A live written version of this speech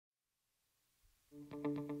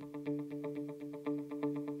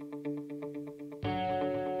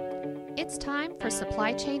It's time for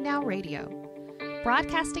Supply Chain Now Radio,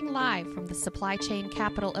 broadcasting live from the supply chain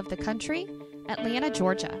capital of the country, Atlanta,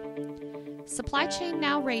 Georgia. Supply Chain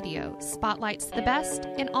Now Radio spotlights the best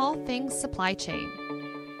in all things supply chain.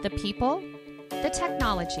 The people, the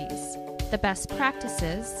technologies, the best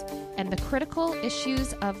practices, and the critical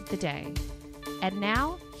issues of the day. And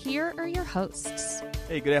now, here are your hosts.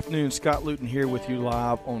 Hey, good afternoon. Scott Luton here with you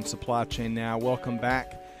live on Supply Chain Now. Welcome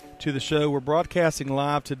back to the show. We're broadcasting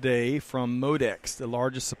live today from MODEX, the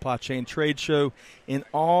largest supply chain trade show in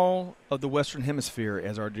all of the Western Hemisphere,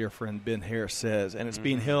 as our dear friend Ben Harris says. And it's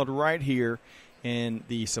being held right here in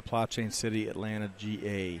the supply chain city, Atlanta,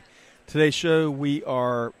 GA. Today's show, we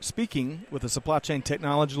are speaking with a supply chain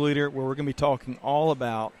technology leader where we're going to be talking all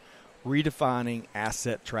about redefining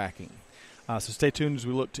asset tracking. So stay tuned as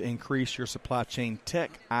we look to increase your supply chain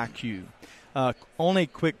tech IQ. Only a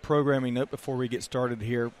quick programming note before we get started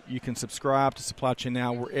here. You can subscribe to Supply Chain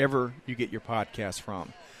Now wherever you get your podcast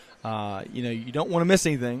from. You don't want to miss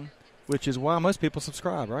anything, which is why most people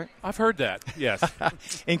subscribe, right? I've heard that, yes.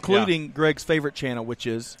 Including Greg's favorite channel, which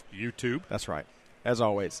is YouTube. That's right, as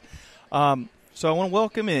always. So I want to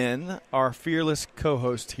welcome in our fearless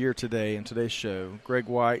co-host here today in today's show, Greg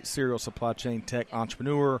White, serial supply chain tech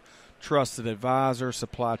entrepreneur, trusted advisor,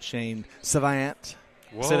 supply chain savant.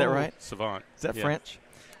 Whoa, say that right? Savant. Is that French?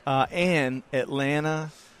 And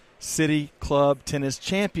Atlanta City Club tennis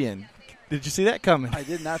champion. Did you see that coming? I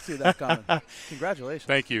did not see that coming. Congratulations.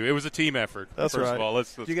 Thank you. It was a team effort. That's first right. of all,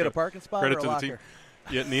 let's did you get a parking spot credit or a to locker? the team.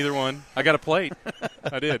 Yeah, neither one. I got a plate.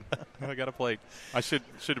 I did. I got a plate. I should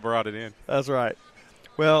have brought it in. That's right.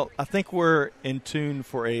 Well, I think we're in tune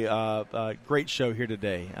for a great show here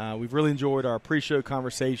today. We've really enjoyed our pre-show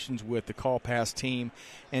conversations with the CallPass team.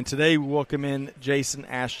 And today we welcome in Jason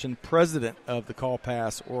Ashton, president of the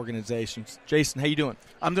CallPass organizations. Jason, how you doing?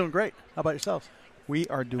 I'm doing great. How about yourselves? We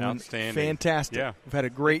are doing outstanding. Fantastic. Yeah. We've had a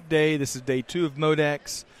great day. This is day 2 of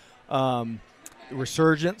MODEX.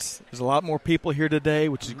 Resurgence. There's a lot more people here today,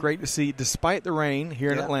 which is great to see, despite the rain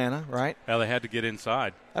here in Atlanta, right? Well, they had to get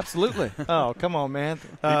inside. Absolutely. Oh, come on, man.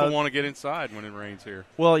 People want to get inside when it rains here.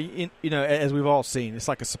 Well, as we've all seen, it's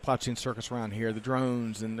like a supply chain circus around here. The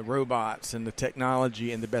drones and the robots and the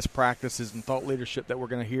technology and the best practices and thought leadership that we're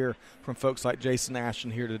going to hear from folks like Jason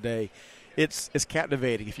Ashton here today. It's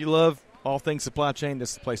captivating. If you love all things supply chain, this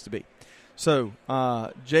is the place to be. So,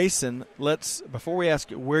 Jason, before we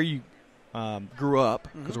ask you where you grew up,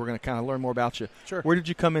 because we're going to kind of learn more about you. Sure. Where did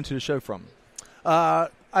you come into the show from? I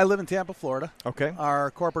live in Tampa, Florida. Okay.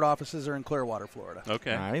 Our corporate offices are in Clearwater, Florida.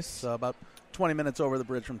 Okay. Nice. So about 20 minutes over the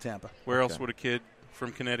bridge from Tampa. Where else would a kid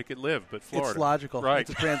from Connecticut live but Florida? It's logical. Right.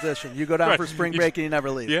 It's a transition. You go down for spring break and you never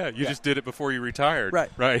leave. Yeah, you just did it before you retired. Right.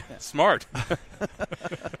 Right. Yeah. Smart.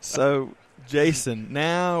 So, Jason,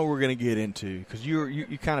 now we're going to get into, because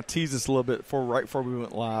you kind of teased us a little bit right before we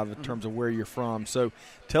went live in terms of where you're from. So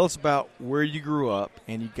tell us about where you grew up,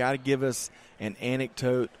 and you got to give us an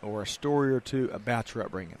anecdote or a story or two about your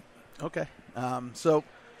upbringing. Okay. So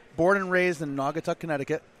born and raised in Naugatuck,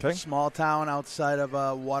 Connecticut, small town outside of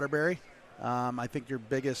Waterbury. I think your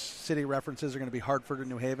biggest city references are going to be Hartford and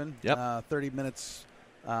New Haven. Yep. 30 minutes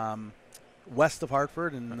west of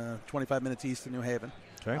Hartford and 25 minutes east of New Haven.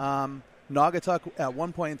 Okay. Naugatuck at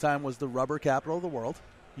one point in time was the rubber capital of the world,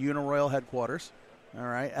 Uniroyal headquarters. All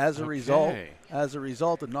right. As a result,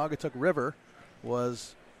 the Naugatuck River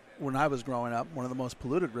was, when I was growing up, one of the most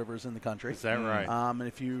polluted rivers in the country. Is that right? And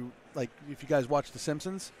if you guys watched The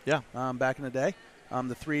Simpsons, back in the day,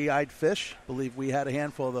 the three-eyed fish, believe we had a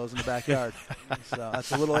handful of those in the backyard. So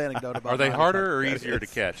that's a little anecdote about. Are they Naugatuck. harder or easier to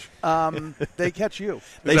catch? They catch you.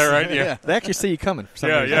 Is that right? Yeah. They actually see you coming for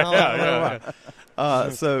some reason. Yeah.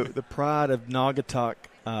 So the pride of Naugatuck,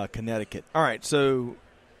 Connecticut. All right, so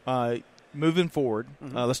moving forward,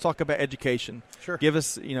 let's talk about education. Sure. Give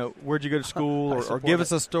us, where'd you go to school, or give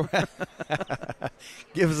us a story.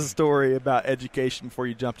 Give us a story about education before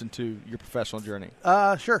you jumped into your professional journey.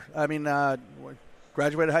 Sure. I mean,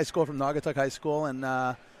 graduated high school from Naugatuck High School and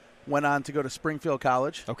went on to go to Springfield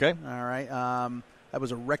College. Okay. All right. I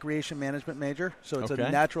was a recreation management major, so it's a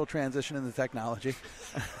natural transition into technology.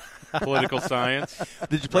 Political science.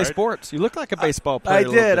 Did you play sports? You look like a baseball player.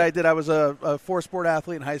 I did. I was a four-sport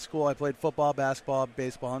athlete in high school. I played football, basketball,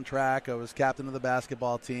 baseball, and track. I was captain of the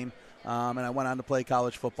basketball team, and I went on to play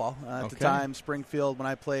college football. At the time, Springfield, when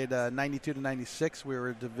I played 92 to 96, we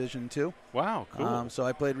were Division II. Wow, cool. So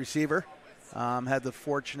I played receiver. Had the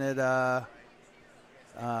fortunate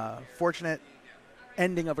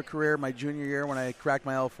ending of a career my junior year when I cracked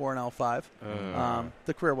my L4 and L5.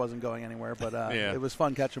 The career wasn't going anywhere, but it was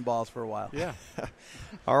fun catching balls for a while. Yeah.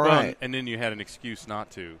 All right. Well, and then you had an excuse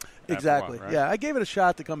not to. Exactly. While, right? Yeah, I gave it a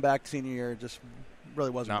shot to come back senior year. Just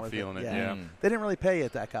really wasn't not worth feeling it. Yeah. They didn't really pay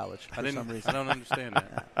at that college for some reason. I don't understand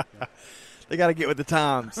that. They got to get with the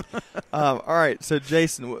times. All right. So,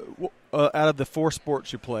 Jason, out of the 4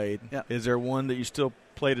 sports you played, is there one that you still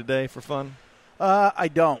play today for fun? I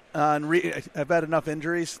don't. I've had enough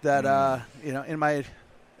injuries that in my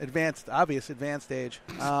advanced age,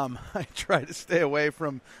 I try to stay away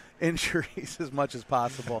from injuries as much as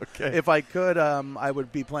possible. Okay. If I could, I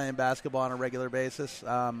would be playing basketball on a regular basis.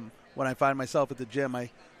 When I find myself at the gym,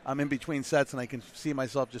 I'm in between sets and I can see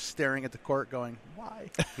myself just staring at the court going, why?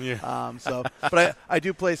 Yeah. But I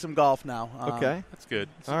do play some golf now. Okay. That's good.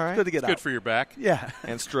 All right. It's good to get Good out. for your back. Yeah.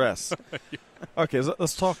 And stress. Okay, so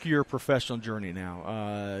let's talk your professional journey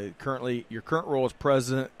now. Currently, your current role as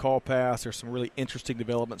president, CallPass. There's some really interesting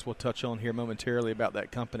developments we'll touch on here momentarily about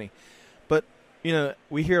that company. But,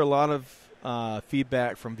 we hear a lot of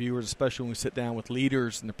feedback from viewers, especially when we sit down with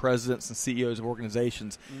leaders and the presidents and CEOs of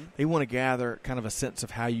organizations. Mm-hmm. They want to gather kind of a sense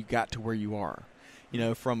of how you got to where you are.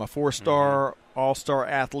 From a 4-star all-star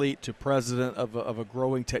athlete to president of a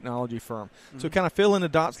growing technology firm. Mm-hmm. So kind of fill in the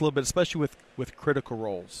dots a little bit, especially with critical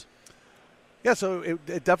roles. Yeah, so it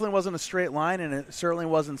definitely wasn't a straight line, and it certainly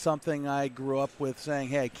wasn't something I grew up with saying,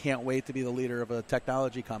 hey, I can't wait to be the leader of a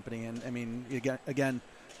technology company. And, I mean, again,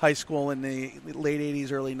 high school in the late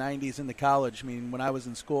 80s, early 90s into college, I mean, when I was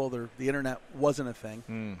in school, the Internet wasn't a thing.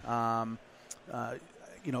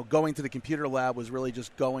 Going to the computer lab was really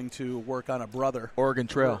just going to work on a brother. Oregon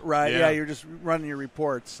Trail. Right, yeah, you're just running your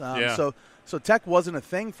reports. So tech wasn't a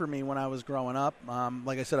thing for me when I was growing up.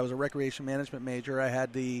 Like I said, I was a recreation management major. I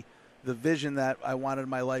had the vision that I wanted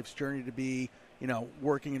my life's journey to be,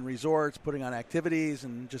 working in resorts, putting on activities,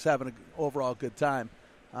 and just having an overall good time.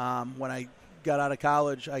 When I got out of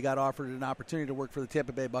college, I got offered an opportunity to work for the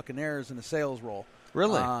Tampa Bay Buccaneers in a sales role.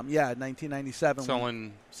 Really? Yeah, 1997.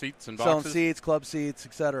 Selling seats and boxes? Selling seats, club seats,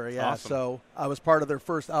 et cetera, yeah. Awesome. So I was part of their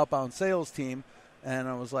first outbound sales team, and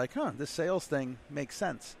I was like, this sales thing makes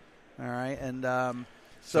sense. All right, and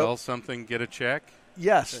sell something, get a check?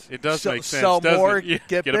 Yes. It does make sense. Sell more, Yeah,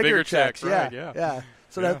 get bigger checks. Right, yeah.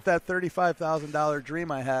 So that $35,000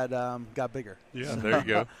 dream I had got bigger. Yeah, there you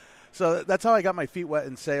go. So that's how I got my feet wet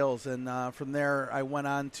in sales. And from there, I went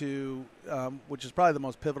on to, which is probably the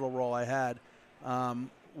most pivotal role I had,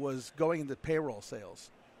 was going into payroll sales,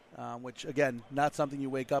 which, again, not something you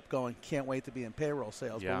wake up going, can't wait to be in payroll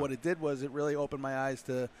sales. Yeah. But what it did was it really opened my eyes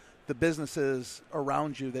to the businesses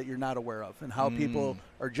around you that you're not aware of and how people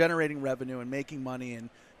are generating revenue and making money, and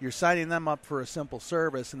you're signing them up for a simple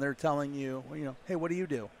service and they're telling you, hey, what do you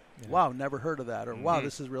do? Yeah. Wow, never heard of that. Or wow,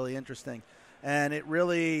 this is really interesting. And it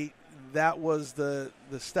really, that was the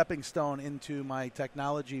stepping stone into my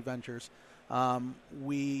technology ventures. I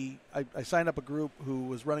signed up a group who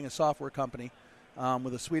was running a software company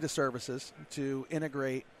with a suite of services to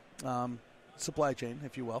integrate supply chain,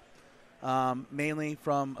 if you will. Mainly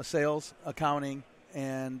from a sales, accounting,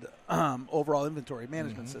 and overall inventory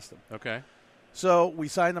management system. Okay. So we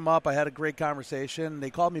signed them up. I had a great conversation. They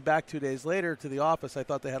called me back 2 days later to the office. I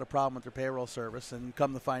thought they had a problem with their payroll service, and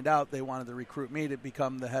come to find out, they wanted to recruit me to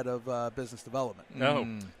become the head of business development.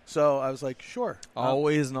 No. So I was like, sure.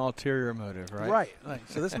 Always an ulterior motive, right? Right.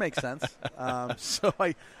 So this makes sense. So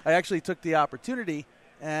I actually took the opportunity,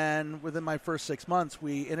 and within my first 6 months,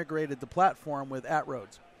 we integrated the platform with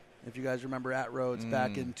AtRoads. If you guys remember AtRoads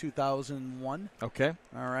back in 2001. Okay.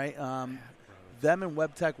 All right. Them and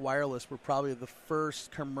WebTech Wireless were probably the first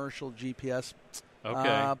commercial GPS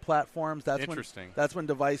platforms. That's interesting. That's when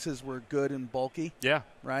devices were good and bulky. Yeah.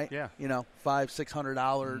 Right? Yeah.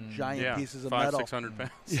 $500-$600 giant pieces of metal. 500-600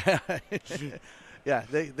 pounds. Yeah. Yeah,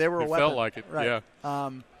 they were a weapon. It felt like it, right. Yeah.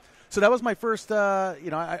 So that was my first, I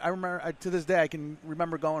remember, to this day, I can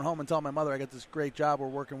remember going home and telling my mother I got this great job. We're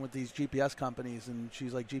working with these GPS companies. And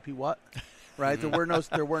she's like, GP what? Right? There were no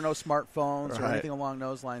smartphones or anything along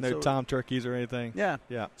those lines. No Tom Turkeys or anything. Yeah.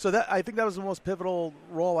 Yeah. So I think that was the most pivotal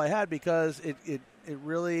role I had because it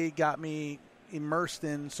really got me immersed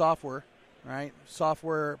in software, right?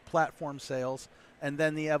 Software platform sales. And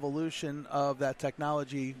then the evolution of that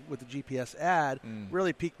technology with the GPS ad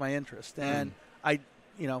really piqued my interest. And I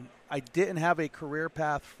didn't have a career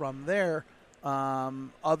path from there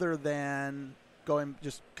other than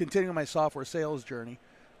continuing my software sales journey.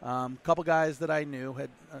 A couple guys that I knew had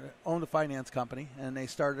owned a finance company, and they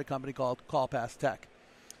started a company called CallPass Tech.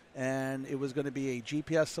 and it was going to be a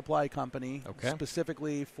GPS supply company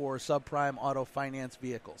specifically for subprime auto finance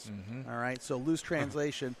vehicles. All right, so loose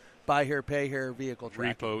translation, buy here, pay here vehicle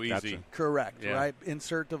tracking. Repo easy. Gotcha. Correct, right?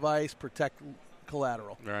 Insert device, protect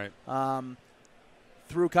collateral. Right.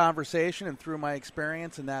 Through conversation and through my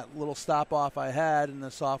experience and that little stop off I had in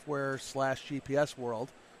the software / GPS world,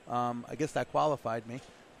 I guess that qualified me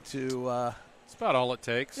to. It's about all it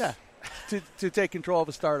takes. Yeah. to take control of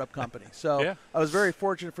a startup company. So I was very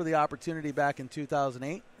fortunate for the opportunity back in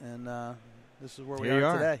 2008, and this is where we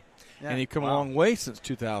are today. Yeah. And you've come a long way since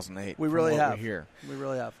 2008. We really have. Here. We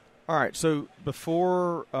really have. All right. So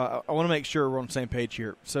before, I want to make sure we're on the same page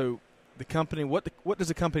here. So the company, what does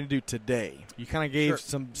the company do today? You kind of gave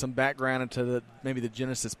some background into maybe the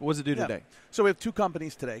genesis, but what does it do today? So we have two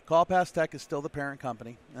companies today. CallPass Tech is still the parent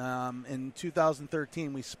company. In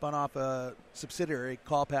 2013, we spun off a subsidiary,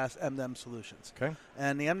 CallPass M&M Solutions. Okay.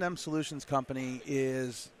 And the M&M Solutions company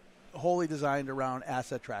is wholly designed around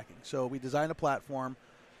asset tracking. So we designed a platform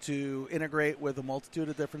to integrate with a multitude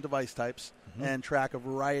of different device types and track a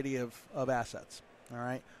variety of assets. All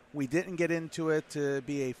right. We didn't get into it to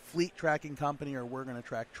be a fleet tracking company, or we're going to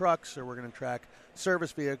track trucks, or we're going to track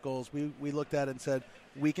service vehicles. We looked at it and said,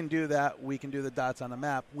 we can do that. We can do the dots on the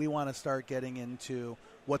map. We want to start getting into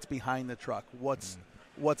what's behind the truck, what's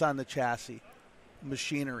on the chassis,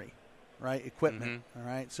 machinery, right, equipment. All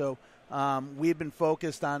right. So we've been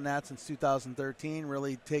focused on that since 2013,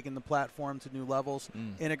 really taking the platform to new levels,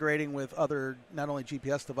 integrating with other, not only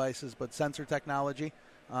GPS devices, but sensor technology.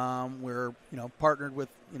 We're partnered with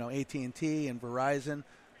AT&T and Verizon,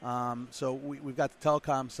 so we've got the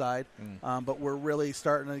telecom side, but we're really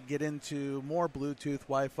starting to get into more Bluetooth,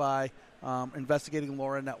 Wi-Fi, investigating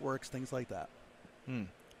LoRa networks, things like that.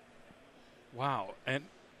 Wow! And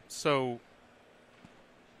so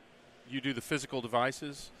you do the physical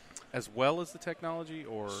devices as well as the technology,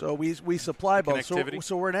 or so we supply both. Connectivity?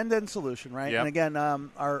 So we're an end-to-end solution, right? Yep. And again,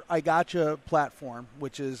 our iGotcha platform,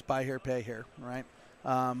 which is buy here, pay here, right?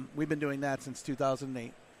 We've been doing that since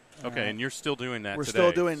 2008. Okay, and you're still doing that We're today.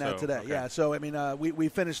 still doing that today, okay. yeah. So, I mean, we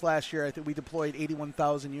finished last year. I think we deployed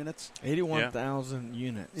 81,000 units. 81,000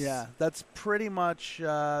 units. Yeah, that's pretty much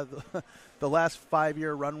the last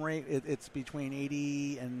 5-year run rate. It's between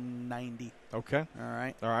 80 and 90. Okay. All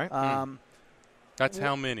right. That's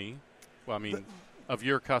how many, well, I mean, of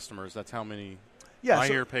your customers, that's how many buy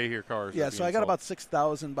here, pay here cars. Yeah, so I got about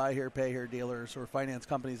 6,000 buy here, pay here dealers or finance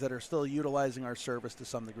companies that are still utilizing our service to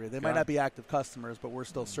some degree. They might not be active customers, but we're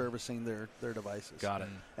still servicing their devices. Got it.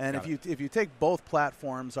 And if you take both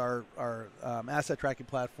platforms, our asset tracking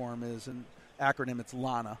platform is an acronym. It's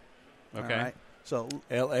LANA. Okay. All right? So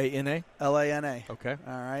LANA? LANA. Okay.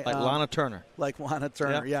 All right. Like Lana Turner. Like Lana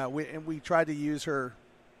Turner, yeah. We tried to use her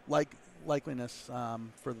likeliness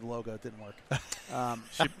for the logo. It didn't work.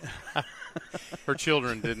 Her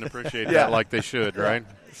children didn't appreciate that like they should, right?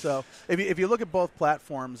 So if you look at both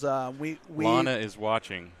platforms, we Lana is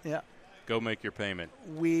watching. Yeah. Go make your payment.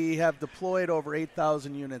 We have deployed over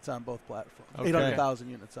 8,000 units on both platforms. Okay. 800,000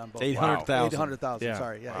 units on both. 800,000. 800,000. Yeah.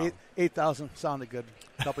 Sorry. Yeah. Wow. 8,000 sounded good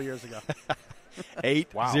a couple years ago.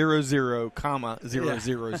 800, comma 000.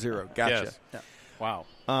 Gotcha. Yes. Yeah. Wow.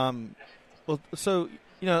 Well, so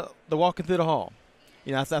the walking through the hall.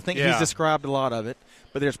 I think he's described a lot of it,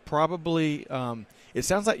 but there's probably it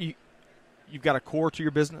sounds like you've got a core to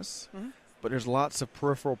your business, but there's lots of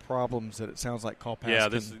peripheral problems that it sounds like CallPass. Yeah,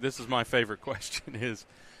 this is my favorite question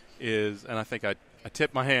is and I think I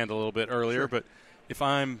tipped my hand a little bit earlier, but if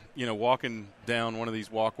I'm walking down one of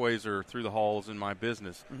these walkways or through the halls in my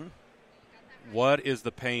business, what is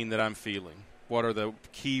the pain that I'm feeling? What are the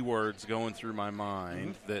keywords going through my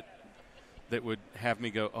mind that would have me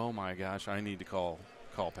go, oh my gosh, I need to call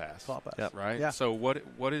CallPass. Yep. Right? Yeah. So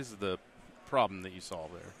what is the problem that you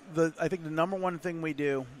solve there? I think the number one thing we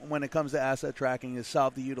do when it comes to asset tracking is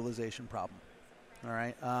solve the utilization problem. All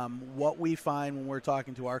right. What we find when we're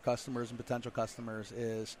talking to our customers and potential customers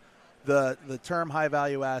is the term high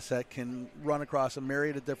value asset can run across a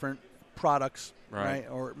myriad of different products, right?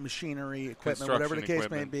 Or machinery, equipment, whatever the case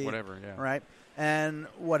may be. Whatever, yeah. Right. And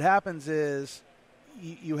what happens is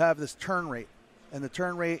you have this turn rate, and the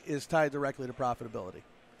turn rate is tied directly to profitability.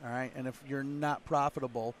 All right. And if you're not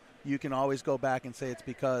profitable, you can always go back and say it's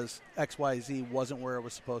because XYZ wasn't where it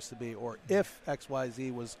was supposed to be, or if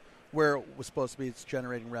XYZ was where it was supposed to be, it's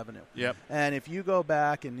generating revenue. Yep. And if you go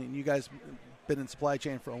back, and you guys been in supply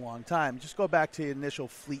chain for a long time, just go back to the initial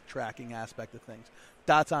fleet tracking aspect of things.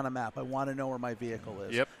 Dots on a map. I want to know where my vehicle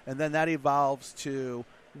is. Yep. And then that evolves to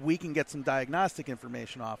we can get some diagnostic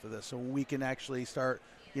information off of this, so we can actually start,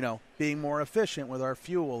 being more efficient with our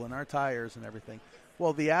fuel and our tires and everything.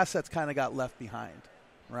 Well, the assets kind of got left behind,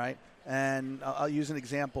 right? And I'll use an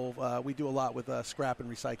example. We do a lot with scrap and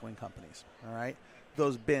recycling companies, all right?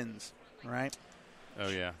 Those bins, right? Oh,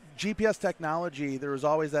 yeah. GPS technology, there was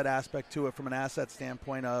always that aspect to it from an asset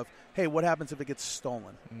standpoint of, hey, what happens if it gets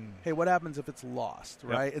stolen? Hey, what happens if it's lost,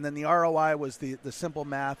 right? Yep. And then the ROI was the simple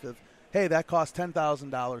math of, hey, that cost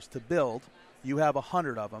 $10,000 to build. You have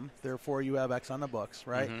 100 of them, therefore you have X on the books,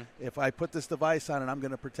 right? Mm-hmm. If I put this device on it, I'm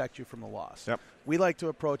going to protect you from the loss. Yep. We like to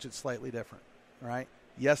approach it slightly different, right?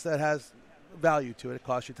 Yes, that has value to it. It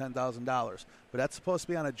costs you $10,000. But that's supposed to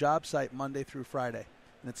be on a job site Monday through Friday,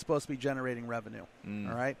 and it's supposed to be generating revenue,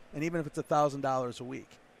 all right? And even if it's $1,000 a week,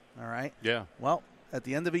 all right? Yeah. Well, at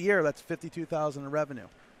the end of a year, that's $52,000 in revenue.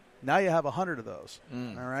 Now you have 100 of those,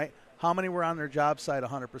 all right? How many were on their job site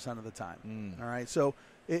 100% of the time, all right? So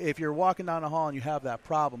if you're walking down the hall and you have that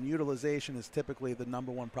problem, utilization is typically the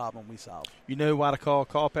number one problem we solve. You know why to call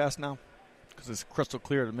CallPass now? Because it's crystal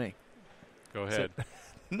clear to me. Go ahead.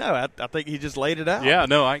 No, I think he just laid it out. Yeah,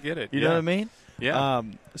 no, I get it. You know what I mean? Yeah.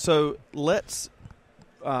 So let's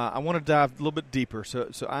I want to dive a little bit deeper. So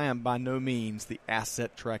I am by no means the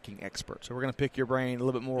asset tracking expert. So we're going to pick your brain a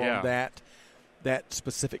little bit more on that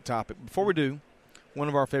specific topic. Before we do, one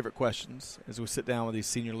of our favorite questions as we sit down with these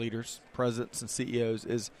senior leaders, presidents, and CEOs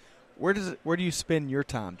is, where do you spend your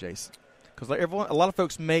time, Jason? Because a lot of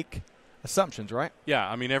folks make assumptions, right? Yeah,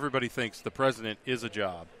 I mean, everybody thinks the president is a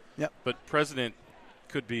job. Yep. But president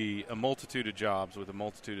could be a multitude of jobs with a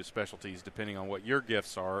multitude of specialties depending on what your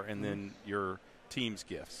gifts are and then your team's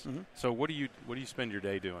gifts. So what do you spend your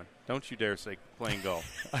day doing? Don't you dare say playing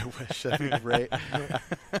golf. I wish. That'd be great.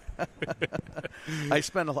 I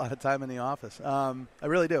spend a lot of time in the office. I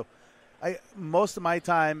really do. Most of my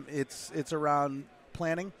time it's around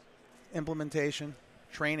planning, implementation,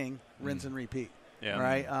 training, rinse and repeat. Yeah.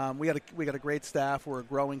 Right. We got a great staff. We're a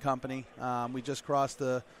growing company. We just crossed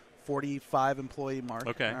the 45 employee mark.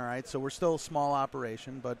 Okay. All right. So we're still a small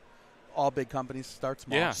operation, but all big companies start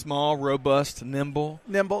small. Yeah. Small, robust, nimble.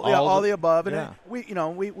 All the above. And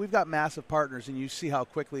we've got massive partners, and you see how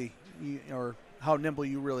quickly or how nimble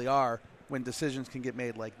you really are when decisions can get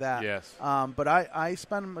made like that. Yes. But I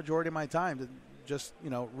spend a majority of my time just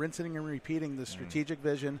rinsing and repeating the strategic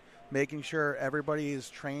vision, making sure everybody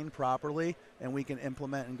is trained properly, and we can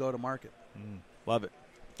implement and go to market. Love it.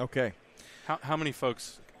 Okay. How many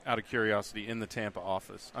folks, out of curiosity, in the Tampa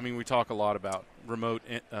office? I mean, we talk a lot about remote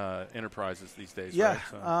enterprises these days, yeah,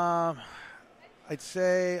 right? So. I'd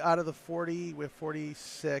say out of the 40, we have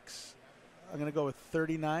 46. I'm going to go with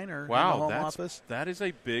 39 in the home office. That is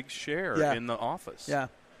a big share in the office. Yeah.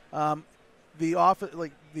 The office,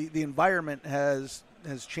 the environment has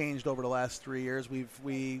changed over the last 3 years.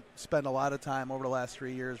 We spent a lot of time over the last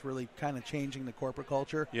 3 years really kind of changing the corporate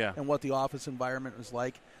culture and what the office environment was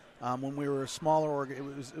like. When we were a smaller it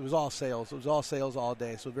was all sales. It was all sales all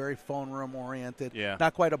day, so very phone room oriented. Yeah.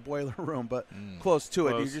 Not quite a boiler room, but close to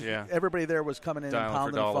it. Everybody there was coming in and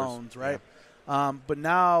pounding the phones, right? Yeah. But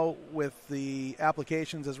now with the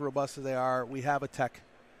applications as robust as they are, we have a tech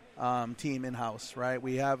team in-house, right?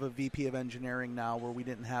 We have a VP of engineering now where we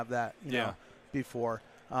didn't have that before.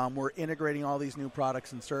 We're integrating all these new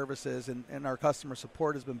products and services, and our customer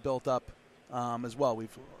support has been built up as well.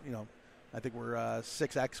 We've, I think we're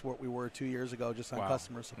 6X what we were 2 years ago just on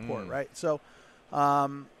customer support, right? So,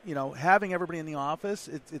 having everybody in the office,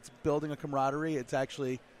 it's building a camaraderie. It's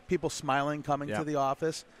actually people smiling coming to the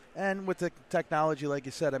office. And with the technology, like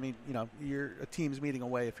you said, I mean, you're a team's meeting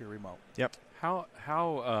away if you're remote. Yep. How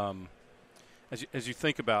as you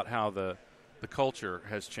think about how the culture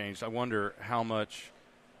has changed, I wonder how much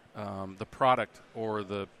the product or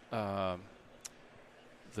the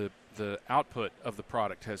output of the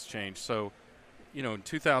product has changed. So, in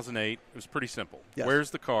 2008, it was pretty simple. Yes.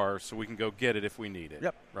 Where's the car so we can go get it if we need it?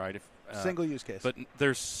 Yep. Right? Single use case. But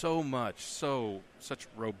there's such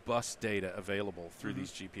robust data available through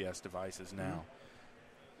these GPS devices now.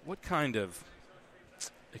 What kind of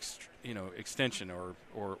extension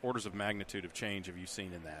or orders of magnitude of change have you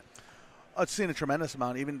seen in that? I've seen a tremendous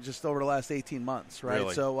amount, even just over the last 18 months, right?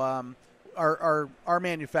 Really? So our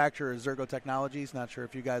manufacturer is Zergo Technologies. Not sure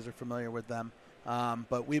if you guys are familiar with them,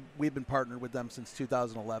 but we've been partnered with them since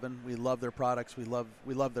 2011. We love their products. We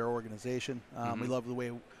love their organization. We love the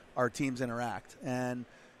way our teams interact. And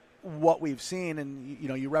what we've seen, and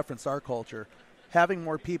you referenced our culture, having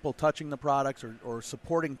more people touching the products or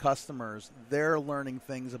supporting customers, they're learning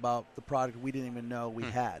things about the product we didn't even know we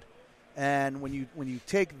had. And when you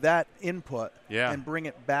take that input and bring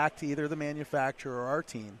it back to either the manufacturer or our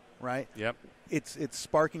team, right? Yep. It's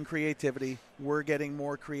sparking creativity. We're getting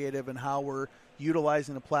more creative in how we're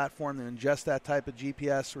utilizing the platform to ingest that type of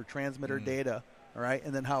GPS or transmitter data, all right,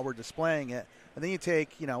 and then how we're displaying it. And then you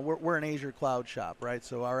take, we're an Azure cloud shop, right?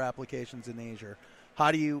 So our application's in Azure.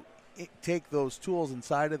 How do you take those tools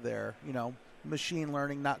inside of there, machine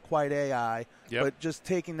learning, not quite AI, but just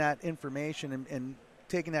taking that information and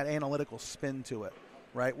taking that analytical spin to it,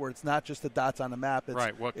 right? Where it's not just the dots on the map. It's,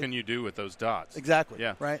 right. What can you do with those dots? Exactly.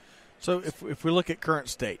 Yeah. Right. So if we look at current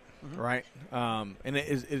state, right, and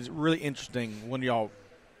it's really interesting when y'all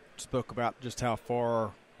spoke about just how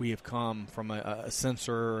far we have come from a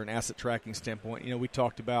sensor and asset tracking standpoint. We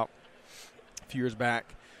talked about a few years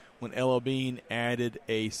back when L.L. Bean added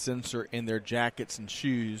a sensor in their jackets and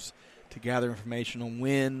shoes to gather information on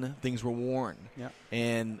when things were worn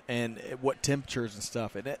and at what temperatures and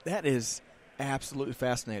stuff. And that is absolutely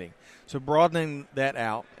fascinating. So broadening that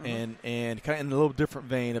out and kind of in a little different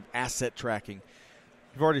vein of asset tracking,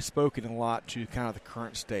 you've already spoken a lot to kind of the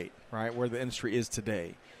current state, right, where the industry is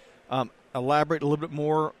today. Elaborate a little bit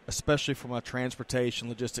more, especially from a transportation,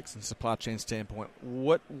 logistics, and supply chain standpoint.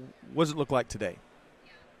 What does it look like today?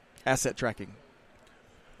 Asset tracking.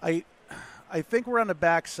 I think we're on the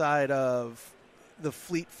backside of the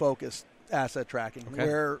fleet-focused asset tracking,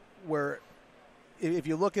 where if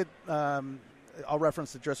you look at, I'll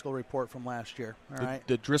reference the Driscoll report from last year. All right,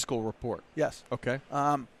 the Driscoll report. Yes. Okay.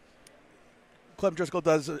 Clem Driscoll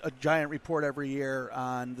does a giant report every year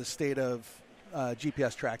on the state of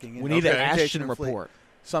GPS tracking. We need an Ashton report.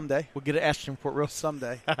 Someday. We'll get an Ashton report real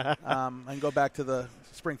someday. I can go back to the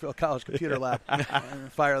Springfield College Computer Lab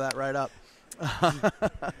and fire that right up. You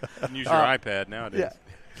can use your iPad nowadays.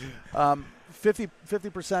 Yeah.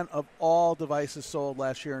 50% of all devices sold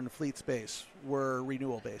last year in the fleet space were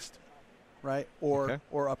renewal-based, right, or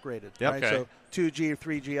upgraded. Yep. Right? Okay. So 2G or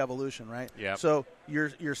 3G evolution, right? Yep. So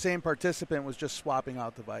your same participant was just swapping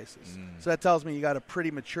out devices. So that tells me you got a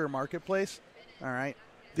pretty mature marketplace, all right?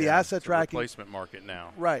 The asset tracking replacement market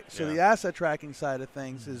now. Right. So the asset tracking side of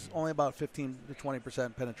things is only about 15 to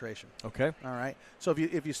 20% penetration. Okay. All right. So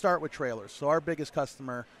if you start with trailers, so our biggest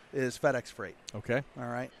customer is FedEx Freight. Okay. All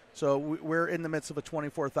right. So we're in the midst of a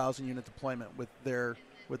 24,000 unit deployment with their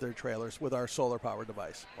trailers with our solar power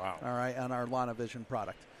device. Wow. All right, on our Lana Vision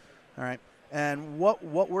product. All right. And what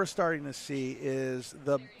we're starting to see is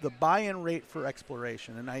the buy-in rate for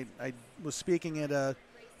exploration. And I was speaking at a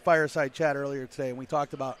fireside chat earlier today, and we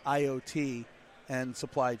talked about IoT and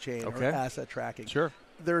supply chain or asset tracking. Sure.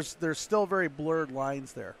 There's still very blurred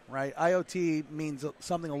lines there, right? IoT means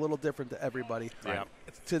something a little different to everybody. Yeah.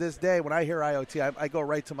 To this day, when I hear IoT, I go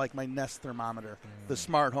right to like my Nest thermometer, the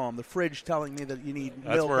smart home, the fridge telling me that you need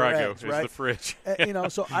milk or eggs. That's where I go, right? is the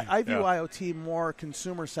fridge. So I view IoT more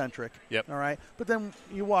consumer-centric. Yep. All right? But then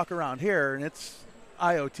you walk around here, and it's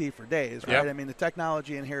IoT for days, right? Yep. I mean, the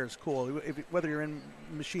technology in here is cool, whether you're in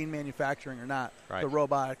machine manufacturing or not, right. The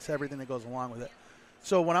robotics, everything that goes along with it.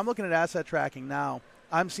 So when I'm looking at asset tracking now,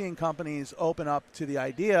 I'm seeing companies open up to the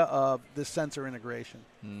idea of the sensor integration,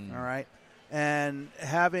 all right? And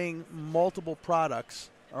having multiple products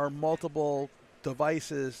or multiple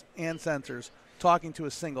devices and sensors talking to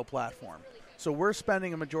a single platform. So we're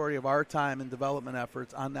spending a majority of our time and development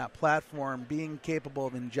efforts on that platform being capable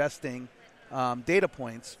of ingesting data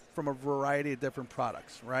points from a variety of different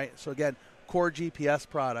products, right? So again, core GPS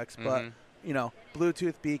products, but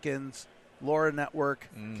Bluetooth beacons, LoRa network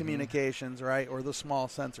communications, right, or the small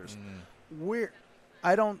sensors.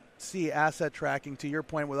 I don't see asset tracking, to your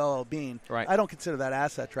point with LL Bean. Right. I don't consider that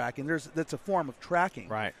asset tracking. That's a form of tracking.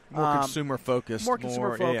 Right. More consumer focused. More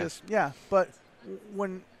consumer focused. Yeah. But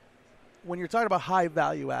when you're talking about high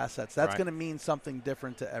value assets, that's going to mean something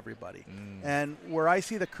different to everybody. And where I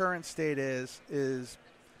see the current state is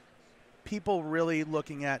people really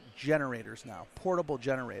looking at generators now, portable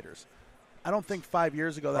generators. I don't think 5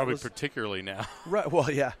 years ago that was particularly now. Right. Well,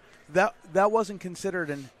 yeah. That wasn't considered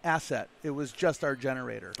an asset. It was just our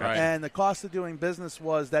generator. Right. And the cost of doing business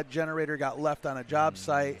was that generator got left on a job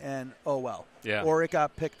site and, oh, well. Yeah. Or it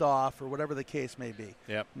got picked off or whatever the case may be.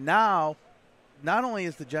 Yep. Now, not only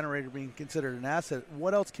is the generator being considered an asset,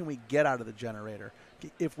 what else can we get out of the generator?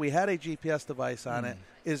 If we had a GPS device on it,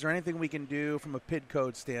 is there anything we can do from a PID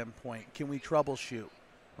code standpoint? Can we troubleshoot,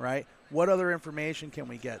 right? What other information can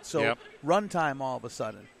we get? So runtime all of a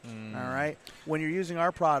sudden, all right? When you're using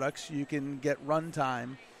our products, you can get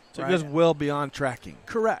runtime. So it goes well beyond tracking.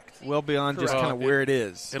 Correct. Well beyond just kind of where it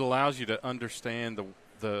is. It allows you to understand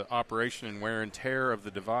the operation and wear and tear of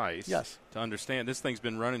the device. Yes. To understand this thing's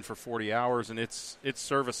been running for 40 hours and its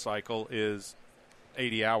service cycle is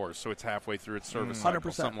 80 hours, so it's halfway through its service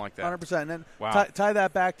cycle, 100%, something like that. 100%. And then tie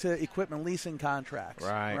that back to equipment leasing contracts.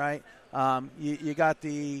 Right. You got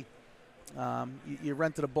the You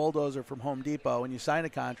rented a bulldozer from Home Depot and you signed a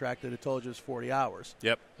contract that it told you it was 40 hours.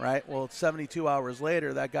 Yep. Right? Well, it's 72 hours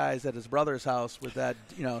later, that guy's at his brother's house with that,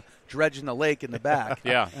 dredging the lake in the back.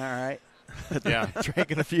 Yeah. All right. Yeah.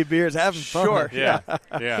 Drinking a few beers, having fun. Sure. Yeah.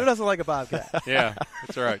 Who Yeah. doesn't like a bobcat? Yeah.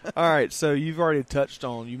 That's right. All right, so you've already touched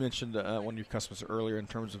on, you mentioned one of your customers earlier in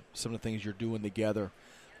terms of some of the things you're doing together.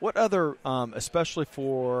 What other, especially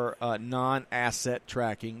for non-asset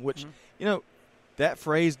tracking, which, that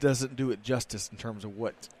phrase doesn't do it justice in terms of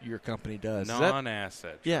what your company does.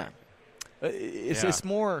 Non-asset. Yeah. It's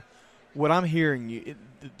more what I'm hearing.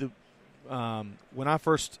 When I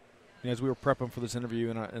first, as we were prepping for this interview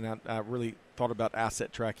and I really thought about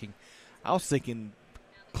asset tracking, I was thinking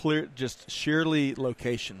just sheerly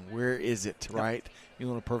location. Where is it, right? You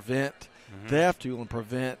want to prevent theft. You want to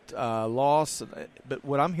prevent loss. But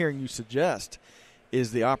what I'm hearing you suggest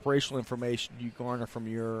is the operational information you garner from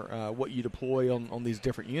your what you deploy on these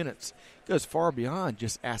different units goes far beyond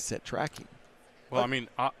just asset tracking. Well, I mean,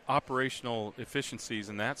 operational efficiencies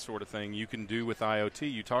and that sort of thing you can do with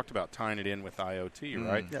IoT. You talked about tying it in with IoT,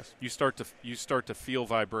 right? Yes. You start to feel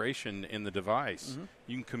vibration in the device.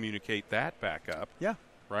 You can communicate that back up. Yeah.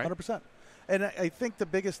 Right. 100%. And I think the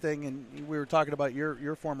biggest thing, and we were talking about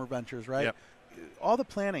your former ventures, right? Yep. All the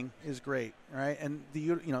planning is great, right? And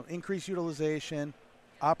the increased utilization,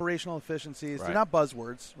 operational efficiencies, Right. they're not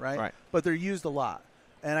buzzwords, right? Right. But they're used a lot.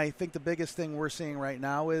 And I think the biggest thing we're seeing right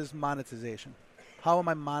now is monetization. How am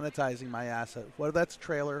I monetizing my asset? Whether that's a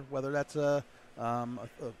trailer, whether that's a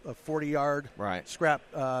 40-yard Right. scrap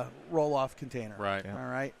roll-off container, Right. Yeah. all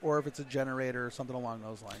right? Or if it's a generator or something along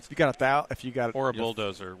those lines. If you got Or a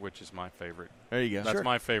bulldozer, which is my favorite. there you go. That's Sure.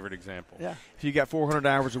 my favorite example. Yeah. If you got 400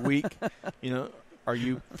 hours a week, are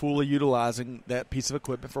you fully utilizing that piece of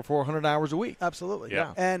equipment for 400 hours a week? Absolutely.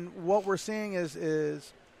 Yeah. And what we're seeing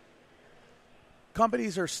is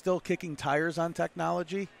companies are still kicking tires on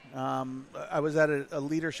technology. I was at a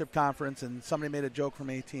leadership conference, and somebody made a joke from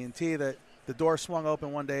AT&T that the door swung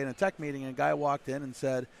open one day in a tech meeting, and a guy walked in and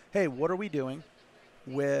said, "Hey, what are we doing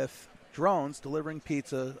with drones delivering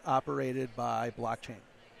pizza operated by blockchain?"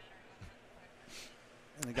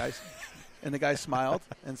 And the guy smiled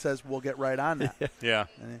and says, "We'll get right on that." Yeah.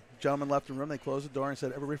 And the gentleman left the room. They closed the door and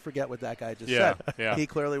said, "Everybody forget what that guy just Yeah, said." yeah. He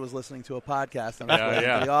clearly was listening to a podcast on his Yeah, way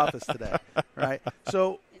yeah. into the office today, right?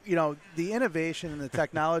 So, the innovation and the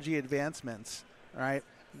technology advancements, right,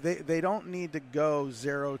 they don't need to go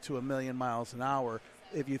 0 to 1,000,000 miles an hour.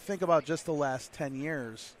 If you think about just the last 10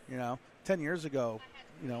 years, 10 years ago,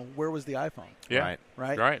 where was the iPhone? Yeah.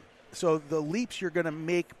 Right? Right. So the leaps you're going to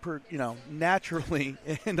make naturally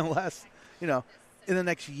in the last, in the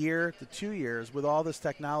next year to 2 years with all this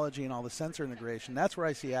technology and all the sensor integration, that's where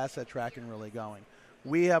I see asset tracking really going.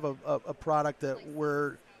 We have a product that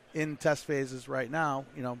we're in test phases right now,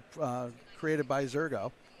 created by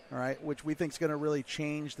Zergo, all right, which we think is going to really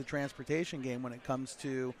change the transportation game when it comes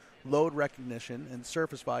to load recognition and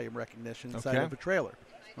surface volume recognition inside of a trailer,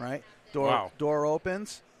 right? Door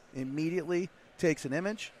opens, immediately takes an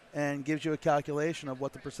image, and gives you a calculation of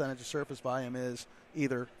what the percentage of surface volume is,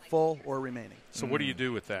 either full or remaining. So what do you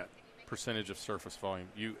do with that percentage of surface volume?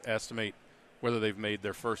 You estimate whether they've made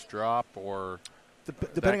their first drop or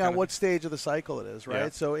depending on what stage of the cycle it is, right? Yeah.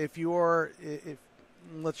 So if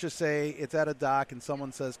let's just say it's at a dock and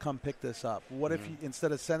someone says, "Come pick this up." What if you,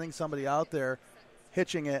 instead of sending somebody out there,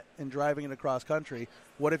 hitching it and driving it across country,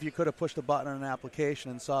 what if you could have pushed a button on an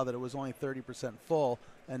application and saw that it was only 30% full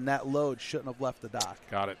and that load shouldn't have left the dock?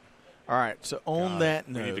 Got it. All right. So on that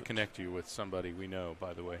we note, need to connect you with somebody we know,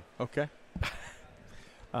 by the way. okay.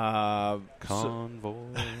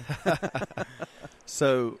 Convoy.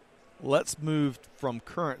 So let's move from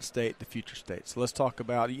current state to future state. So let's talk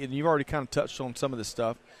about, and you've already kind of touched on some of this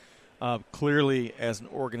stuff. Clearly, as an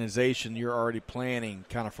organization, you're already planning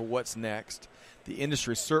kind of for what's next. The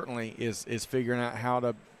industry certainly is figuring out how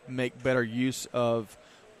to make better use of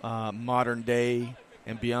modern day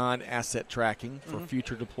and beyond asset tracking for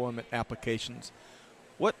future deployment applications.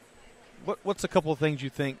 What's a couple of things you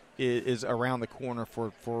think is around the corner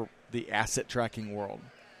for the asset tracking world?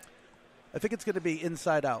 I think it's going to be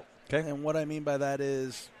inside out. Okay. And what I mean by that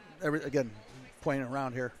is, again, pointing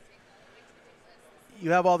around here,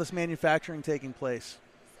 you have all this manufacturing taking place,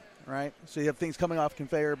 right? So you have things coming off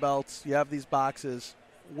conveyor belts. You have these boxes.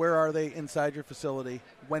 Where are they inside your facility?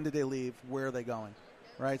 When did they leave? Where are they going?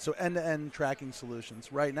 Right? So end-to-end tracking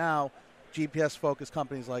solutions. Right now, GPS-focused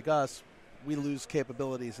companies like us, we lose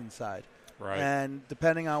capabilities inside. Right. And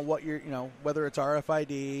depending on what you're, whether it's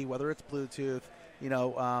RFID, whether it's Bluetooth,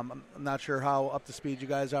 I'm not sure how up to speed you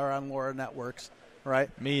guys are on LoRa networks, right?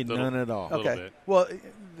 Me, none at all. Okay. Well,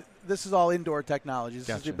 this is all indoor technology. This is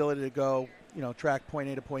the Gotcha. ability to go, track point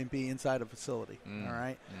A to point B inside a facility. All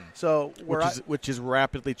right. So which is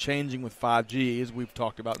rapidly changing with 5G, as we've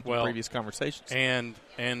talked about in previous conversations. And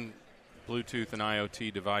Bluetooth and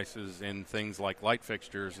IoT devices and things like light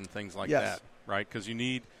fixtures and things like Yes. that, right? Because you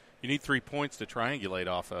need 3 points to triangulate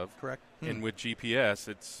off of. Correct. And with GPS,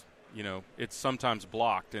 it's sometimes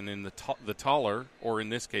blocked, and in the taller, or in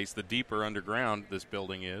this case, the deeper underground this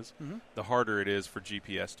building is, the harder it is for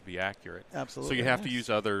GPS to be accurate. Absolutely. So you have to use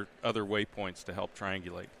other waypoints to help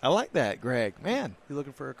triangulate. I like that, Greg. Man, you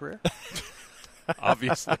looking for a career?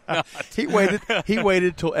 Obviously not. He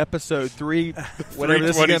waited till episode 3, whatever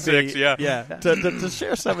this is going to be. Yeah. To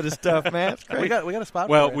share some of this stuff, man. It's great. We got a spot.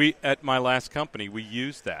 Well, for you. at my last company, we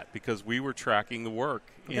used that because we were tracking the work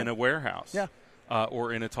in a warehouse. Yeah.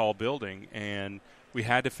 Or in a tall building, and we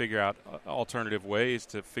had to figure out alternative ways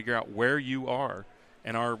to figure out where you are.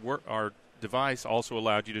 And our device also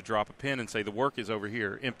allowed you to drop a pin and say the work is over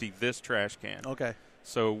here. Empty this trash can. Okay.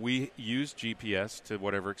 So we used GPS to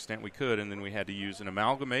whatever extent we could, and then we had to use an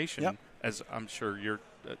amalgamation, as I'm sure you're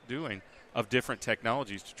doing, of different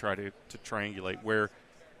technologies to try to triangulate where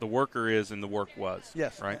the worker is and the work was.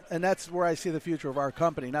 Yes. Right. And that's where I see the future of our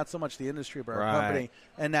company, not so much the industry, but our company,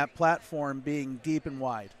 and that platform being deep and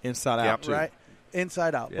wide. Inside out, too. Right?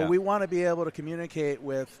 Inside out. Yeah. But we want to be able to communicate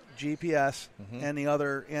with GPS and the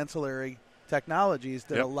other ancillary technologies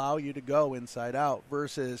that allow you to go inside out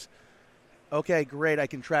versus, okay, great, I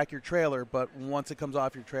can track your trailer, but once it comes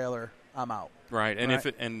off your trailer, I'm out. Right.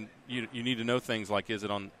 And you need to know things like, is it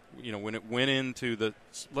on, when it went into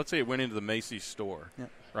let's say it went into the Macy's store. Yeah.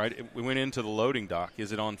 Right? We went into the loading dock.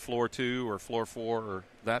 Is it on floor 2 or floor 4 or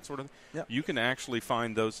that sort of thing? Yep. You can actually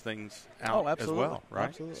find those things out as well, right?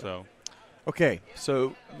 Absolutely. So, okay,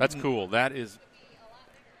 so that's cool. That is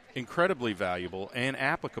incredibly valuable and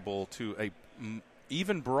applicable to a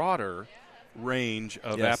even broader range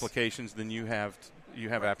of applications than you have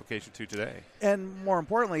application to today. And more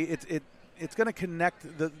importantly, it's going to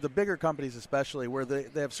connect the bigger companies, especially where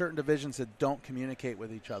they have certain divisions that don't communicate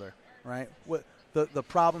with each other, right? The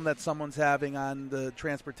problem that someone's having on the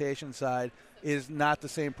transportation side is not the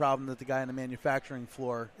same problem that the guy on the manufacturing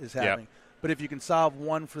floor is having. Yep. But if you can solve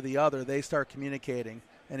one for the other, they start communicating.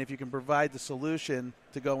 And if you can provide the solution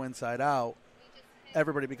to go inside out,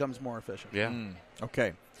 everybody becomes more efficient. Yeah.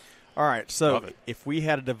 Okay. All right. So if we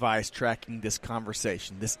had a device tracking this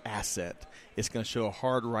conversation, this asset, it's going to show a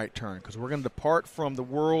hard right turn because we're going to depart from the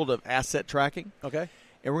world of asset tracking. Okay.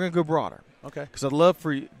 And we're going to go broader. Okay. Because I'd love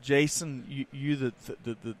for you, Jason, you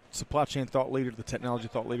the supply chain thought leader, the technology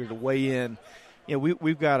thought leader, to weigh in.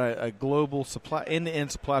 We've got a global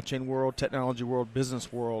end-to-end supply chain world, technology world,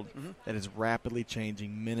 business world that is rapidly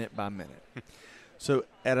changing minute by minute. So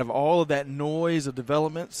out of all of that noise of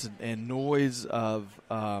developments and noise of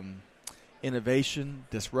innovation,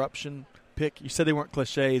 disruption, you said they weren't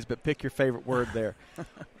cliches, but pick your favorite word there.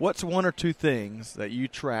 What's one or two things that you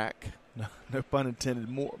track, no pun intended,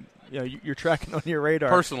 more you're tracking on your radar?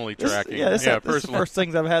 Personally tracking. This is the first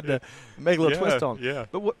things I've had to make a little twist on. Yeah.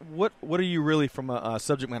 But what are you really, from a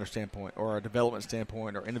subject matter standpoint or a development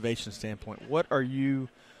standpoint or innovation standpoint, what are you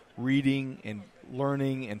reading and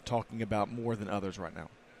learning and talking about more than others right now?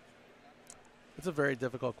 It's a very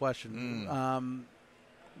difficult question.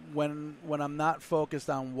 When I'm not focused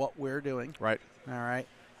on what we're doing, right? All right,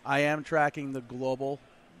 I am tracking the global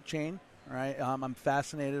chain. Right, I'm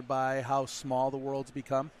fascinated by how small the world's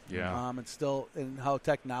become. Yeah, it's still and how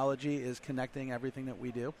technology is connecting everything that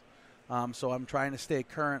we do. So I'm trying to stay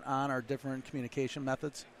current on our different communication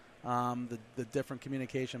methods, the different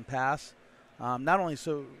communication paths. Not only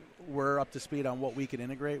so we're up to speed on what we can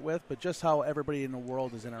integrate with, but just how everybody in the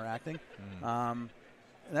world is interacting. And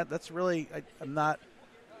that's really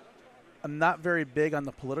I'm not very big on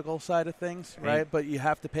the political side of things, right? But you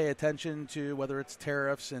have to pay attention to whether it's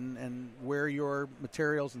tariffs and where your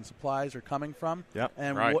materials and supplies are coming from. Yep.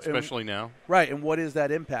 And especially now. Right, and what is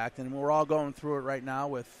that impact? And we're all going through it right now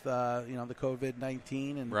with the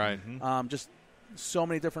COVID-19 and just so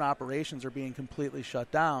many different operations are being completely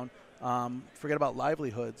shut down. Forget about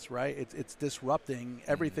livelihoods, right? It's disrupting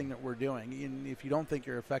everything that we're doing. And if you don't think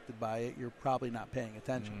you're affected by it, you're probably not paying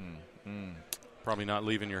attention. Probably not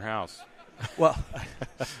leaving your house. Well,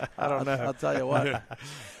 I don't know. I'll tell you what.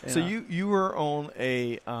 So you were on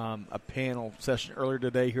a panel session earlier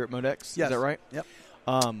today here at MODEX. Yes. Is that right? Yep.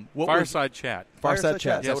 Fireside chat. Fireside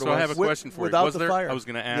chat. Yeah, so I have a question for you. Without Was the there? fire. I was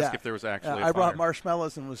going to ask if there was actually a I brought fire.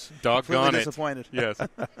 marshmallows and was Doggone completely it. disappointed.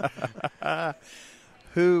 Yes.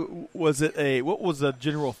 Who was it? What was the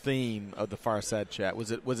general theme of the fireside chat? Was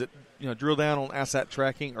it drill down on asset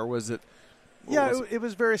tracking, or was it Yeah, it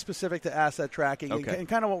was very specific to asset tracking and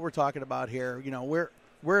kind of what we're talking about here.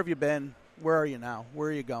 Where have you been? Where are you now? Where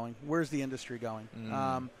are you going? Where's the industry going?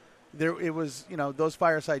 It was, those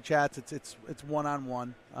fireside chats. It's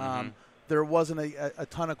one-on-one. There wasn't a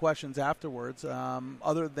ton of questions afterwards,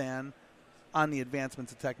 other than on the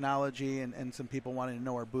advancements of technology and some people wanting to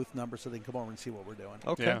know our booth number so they can come over and see what we're doing.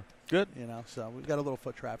 Okay, good. So we've got a little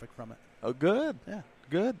foot traffic from it. Oh, good. Yeah,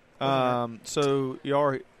 good. So you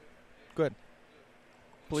are good.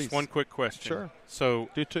 Please. Just one quick question. Sure. So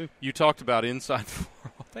do two. You talked about inside the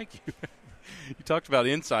four walls. Thank you. You talked about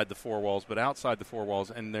inside the four walls, but outside the four walls,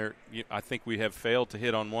 and I think we have failed to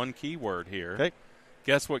hit on one keyword here. Okay.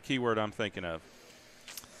 Guess what keyword I'm thinking of?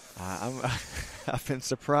 I've been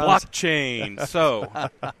surprised. Blockchain. So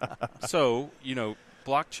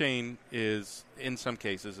blockchain is in some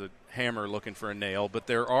cases a hammer looking for a nail, but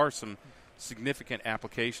there are some significant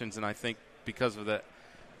applications, and I think because of the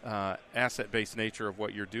asset-based nature of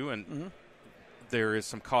what you're doing, there is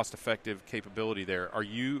some cost-effective capability there.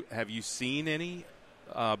 Have you seen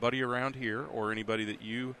anybody around here or anybody that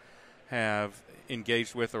you have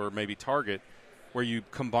engaged with or maybe target where you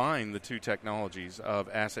combine the two technologies of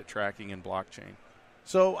asset tracking and blockchain?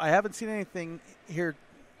 So I haven't seen anything here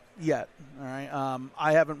yet. All right,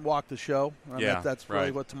 I haven't walked the show. That's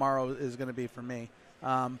really what tomorrow is going to be for me.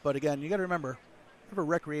 But again, you got to remember, I have a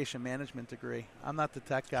recreation management degree. I'm not the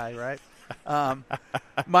tech guy, right?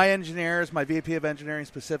 My engineers, my VP of engineering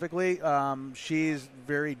specifically, she's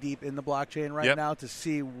very deep in the blockchain right now to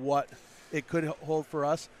see what it could hold for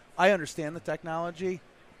us. I understand the technology.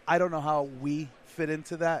 I don't know how we fit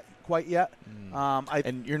into that quite yet.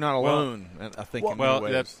 And you're not alone, I think. In many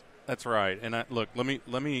ways. That's right. And look, let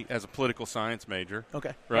me as a political science major,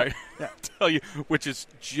 right, tell you, which is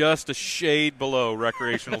just a shade below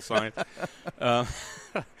recreational science,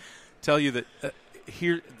 tell you that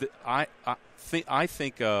I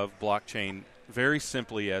think of blockchain very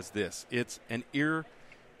simply as this: it's an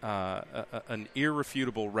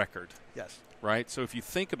irrefutable record. Yes. Right. So if you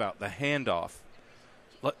think about the handoff.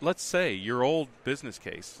 Let's say your old business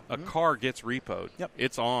case, a car gets repoed. Yep.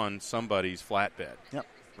 It's on somebody's flatbed. Yep.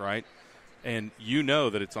 Right? And you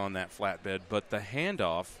know that it's on that flatbed, but the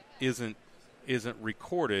handoff isn't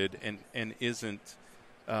recorded and isn't,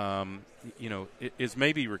 it is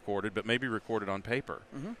maybe recorded, but maybe recorded on paper.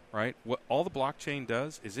 Right? What all the blockchain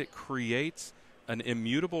does is it creates an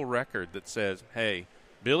immutable record that says, hey,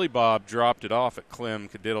 Billy Bob dropped it off at Clem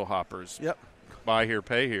Cadiddlehopper's. Yep. Buy here,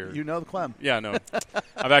 pay here. You know the Clem. Yeah, no.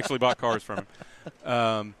 I've actually bought cars from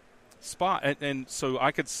him. Spot, and so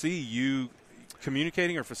I could see you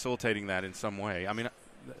communicating or facilitating that in some way. I mean,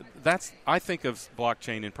 I think of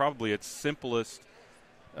blockchain in probably its simplest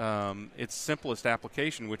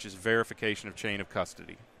application, which is verification of chain of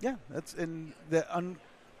custody. Yeah, that's in the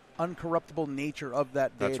uncorruptible nature of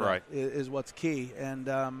that data. That's right. Is what's key. And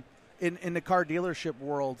in the car dealership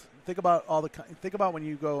world, think about when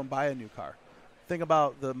you go and buy a new car. Think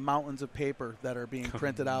about the mountains of paper that are being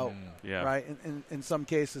printed out, right? In some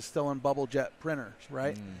cases, still in bubble jet printers,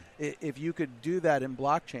 right? If you could do that in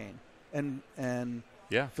blockchain and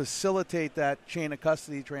facilitate that chain of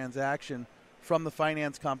custody transaction from the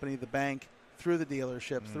finance company, the bank, through the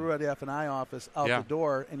dealership, through the F&I office, out the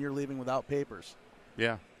door, and you're leaving without papers.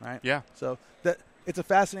 Yeah. Right? Yeah. So it's a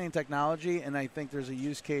fascinating technology, and I think there's a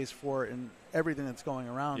use case for it in everything that's going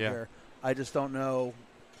around here. I just don't know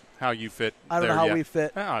how you fit. I don't know how we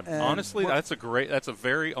fit. Honestly, that's a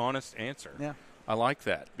very honest answer. Yeah. I like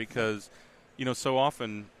that because, so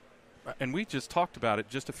often, and we just talked about it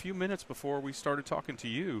just a few minutes before we started talking to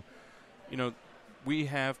you. We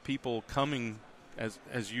have people coming, as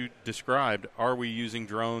you described. Are we using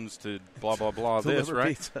drones to blah blah blah? This right,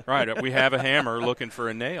 pizza. Right. We have a hammer looking for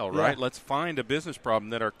a nail. Right. Yeah. Let's find a business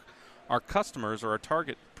problem that our customers or our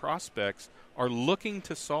target prospects are looking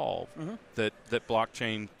to solve that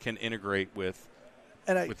blockchain can integrate with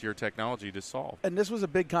your technology to solve. And this was a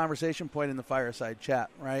big conversation point in the fireside chat,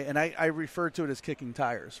 right? And I referred to it as kicking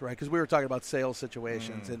tires, right? Because we were talking about sales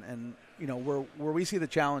situations, and where we see the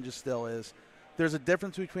challenges still is there's a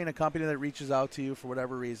difference between a company that reaches out to you for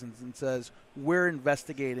whatever reasons and says, we're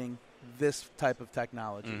investigating this type of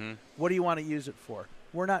technology. What do you want to use it for?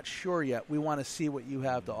 We're not sure yet. We want to see what you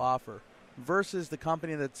have to offer. Versus the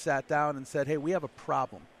company that sat down and said, hey, we have a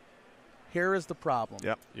problem. Here is the problem.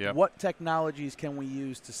 Yep. What technologies can we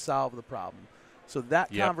use to solve the problem? So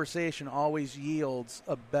that conversation always yields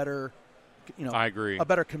a better, I agree, a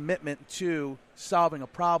better commitment to solving a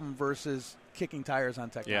problem versus kicking tires on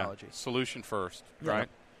technology. Solution first, right?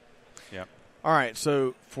 Yeah. All right.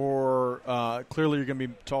 So for clearly, you're going to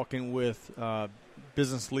be talking with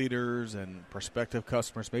business leaders and prospective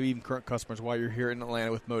customers, maybe even current customers, while you're here in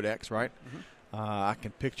Atlanta with MODEX, right? Mm-hmm. I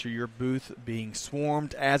can picture your booth being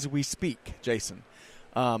swarmed as we speak, Jason.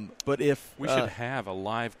 But if we should have a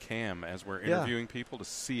live cam as we're interviewing people to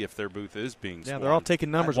see if their booth is being swarmed. Yeah, they're all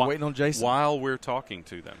taking numbers and waiting on Jason while we're talking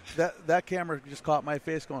to them. That camera just caught my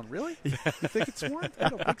face going, really? You think it's swarmed? I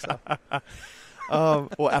don't think so.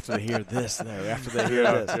 Well, after they hear this, though,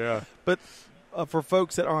 Yeah. But for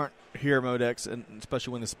folks that aren't here at MODEX, and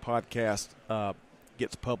especially when this podcast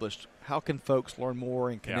gets published, how can folks learn more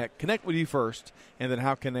and connect with you first, and then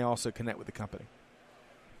how can they also connect with the company?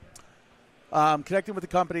 Connecting with the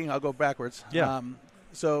company, I'll go backwards. Yeah.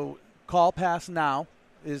 So CallPass Now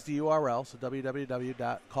is the URL, so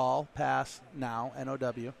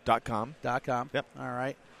www.callpassnow.com. Yep. All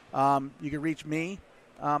right. You can reach me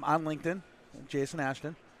on LinkedIn, Jason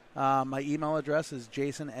Ashton. My email address is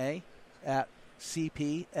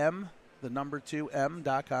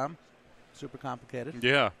jason@cpm2m.com. Super complicated.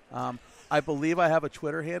 Yeah. I believe I have a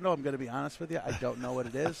Twitter handle. I'm going to be honest with you. I don't know what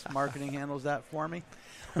it is. Marketing handles that for me.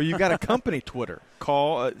 Well, you've got a company Twitter.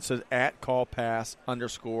 It says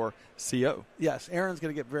 @callpass_CO. Yes. Erin's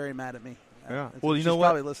going to get very mad at me. Yeah. Well, you she's know what?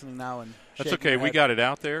 probably listening now. And that's okay. We got it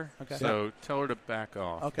out there. Okay. So tell her to back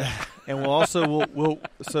off. Okay. And we'll also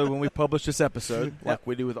so when we publish this episode, like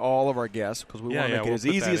we do with all of our guests, because we want to make it as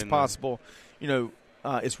easy as possible.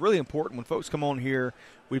 It's really important when folks come on here.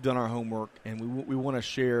 We've done our homework, and we want to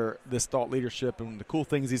share this thought leadership and the cool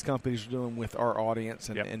things these companies are doing with our audience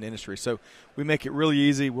and industry. So we make it really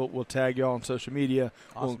easy. We'll tag y'all on social media.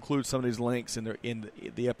 Awesome. We'll include some of these links in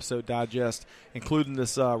the episode digest, including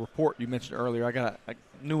this report you mentioned earlier. I got a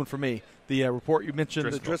new one for me. The report you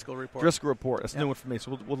mentioned, the Driscoll report. Driscoll report. That's a new one for me.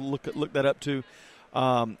 So we'll look that up too.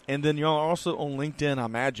 And then y'all are also on LinkedIn. I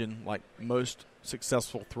imagine, like most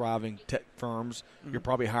successful, thriving tech firms, you're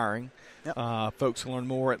probably hiring. Yep. Folks can learn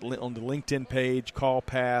more on the LinkedIn page,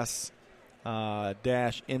 CallPass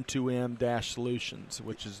 -M2M Solutions,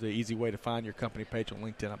 which is the easy way to find your company page on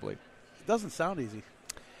LinkedIn, I believe. It doesn't sound easy.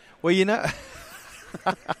 Well,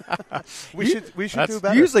 we should do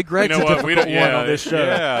better. Usually Greg's a difficult one on this show.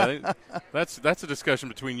 Yeah, that's a discussion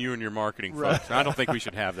between you and your marketing folks. I don't think we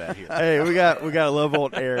should have that here. Hey, we got a love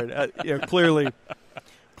on Aaron.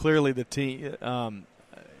 Clearly the team.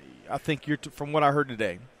 I think from what I heard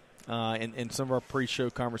today, in some of our pre-show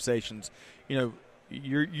conversations, you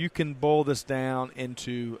can boil this down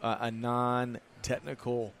into a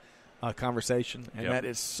non-technical conversation, and that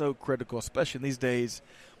is so critical, especially in these days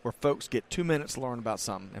where folks get 2 minutes to learn about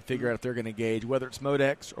something and figure out if they're going to engage, whether it's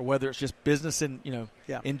MODEX or whether it's just business in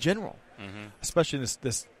general, especially in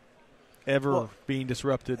this ever being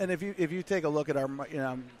disrupted. And if you take a look at our,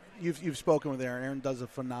 you've spoken with Erin. Erin does a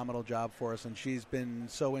phenomenal job for us, and she's been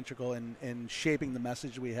so integral in shaping the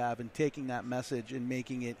message we have and taking that message and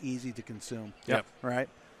making it easy to consume. Yep. Right.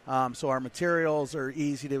 So our materials are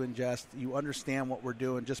easy to ingest. You understand what we're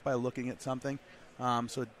doing just by looking at something.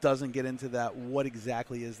 So it doesn't get into that, what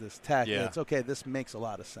exactly is this tech? Yeah. It's okay, this makes a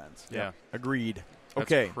lot of sense. Yeah. Agreed.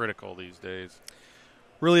 That's critical these days.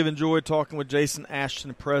 Really have enjoyed talking with Jason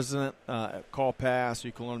Ashton, President at CallPass.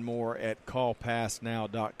 You can learn more at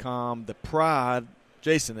callpassnow.com. The pride,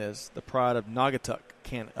 Jason is, the pride of Naugatuck,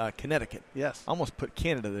 Connecticut. Yes. I almost put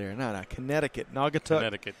Canada there. No, Connecticut.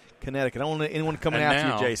 Naugatuck, Connecticut. I don't want anyone coming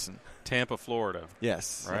after you, Jason. Tampa, Florida.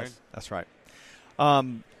 Yes. Right? Yes, that's right.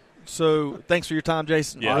 So thanks for your time,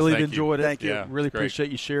 Jason. Yes, I really enjoyed it. Thank you. Yeah, really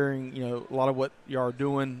appreciate you sharing, a lot of what you are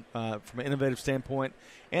doing from an innovative standpoint,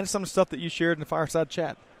 and some of the stuff that you shared in the Fireside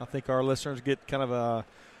Chat. I think our listeners get kind of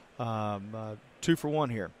a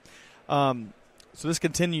 2-for-1 here. So this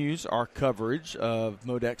continues our coverage of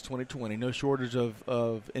MODEX 2020. No shortage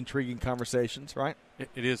of intriguing conversations, right?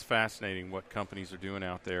 It is fascinating what companies are doing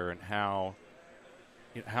out there and how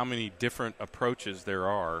many different approaches there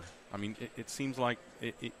are. I mean, it seems like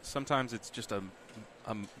sometimes it's just a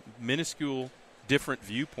minuscule different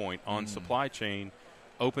viewpoint on supply chain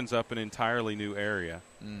opens up an entirely new area.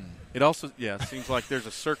 It also, seems like there's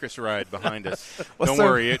a circus ride behind us. Don't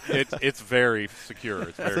worry, it's very secure.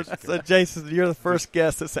 It's very secure. So, Jason, you're the first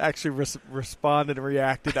guest that's actually responded and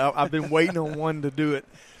reacted. I've been waiting on one to do it.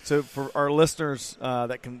 So for our listeners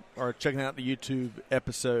that are checking out the YouTube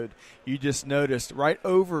episode, you just noticed right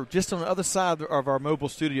over, just on the other side of our mobile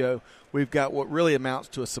studio, we've got what really amounts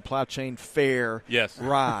to a supply chain fair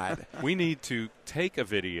ride. We need to take a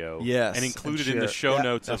video and include it in the show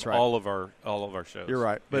notes of all of our shows. You're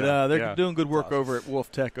right. But they're doing good work over at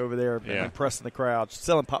Wolf Tech over there, impressing the crowd,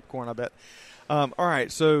 selling popcorn, I bet. All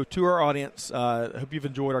right, so to our audience, I hope you've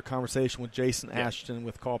enjoyed our conversation with Jason Ashton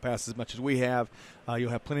with CallPass as much as we have.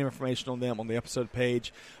 You'll have plenty of information on them on the episode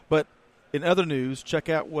page. But in other news, check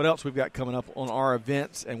out what else we've got coming up on our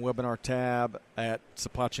events and webinar tab at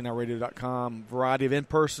supplychainnowradio.com. Variety of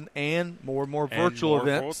in-person and more virtual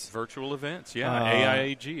events. Virtual events, yeah.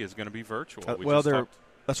 AIAG is going to be virtual.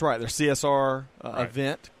 That's right. Their CSR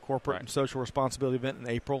event, corporate Right. and social responsibility event in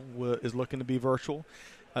April is looking to be virtual.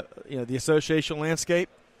 The association landscape,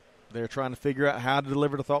 they're trying to figure out how to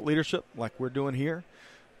deliver to thought leadership like we're doing here,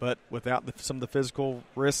 but without some of the physical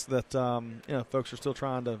risks that folks are still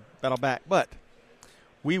trying to battle back. But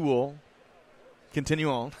we will continue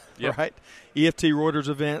on, right? EFT Reuters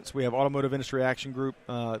events. We have Automotive Industry Action Group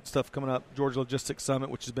stuff coming up, Georgia Logistics Summit,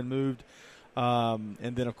 which has been moved. And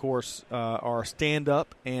then, of course, our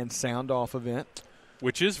stand-up and sound-off event.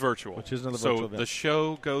 Which is virtual. Which is another virtual event. So the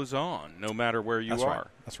show goes on no matter where you are. Right.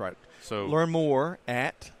 That's right. So learn more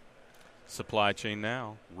at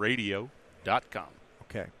supplychainnowradio.com.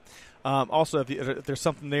 Okay. Also, if there's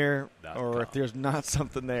something there or if there's not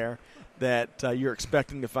something there that you're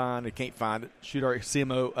expecting to find and can't find it, shoot our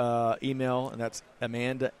CMO email, and that's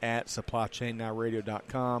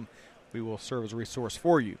amanda@supplychainnowradio.com. We will serve as a resource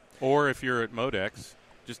for you. Or if you're at MODEX,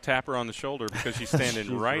 just tap her on the shoulder because she's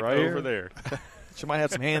standing right over there. She might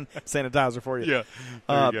have some hand sanitizer for you. Yeah,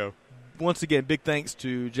 there you go. Once again, big thanks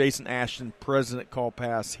to Jason Ashton, President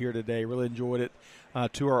CallPass, here today. Really enjoyed it.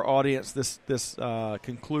 To our audience, this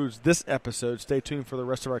concludes this episode. Stay tuned for the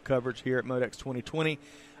rest of our coverage here at MODEX 2020.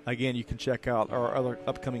 Again, you can check out our other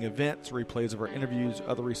upcoming events, replays of our interviews,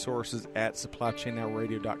 other resources at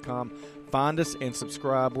supplychainnowradio.com. Find us and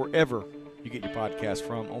subscribe wherever you get your podcast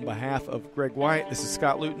from. On behalf of Greg White, this is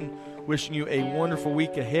Scott Luton, wishing you a wonderful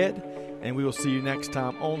week ahead, and we will see you next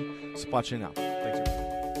time on Supply Chain Now.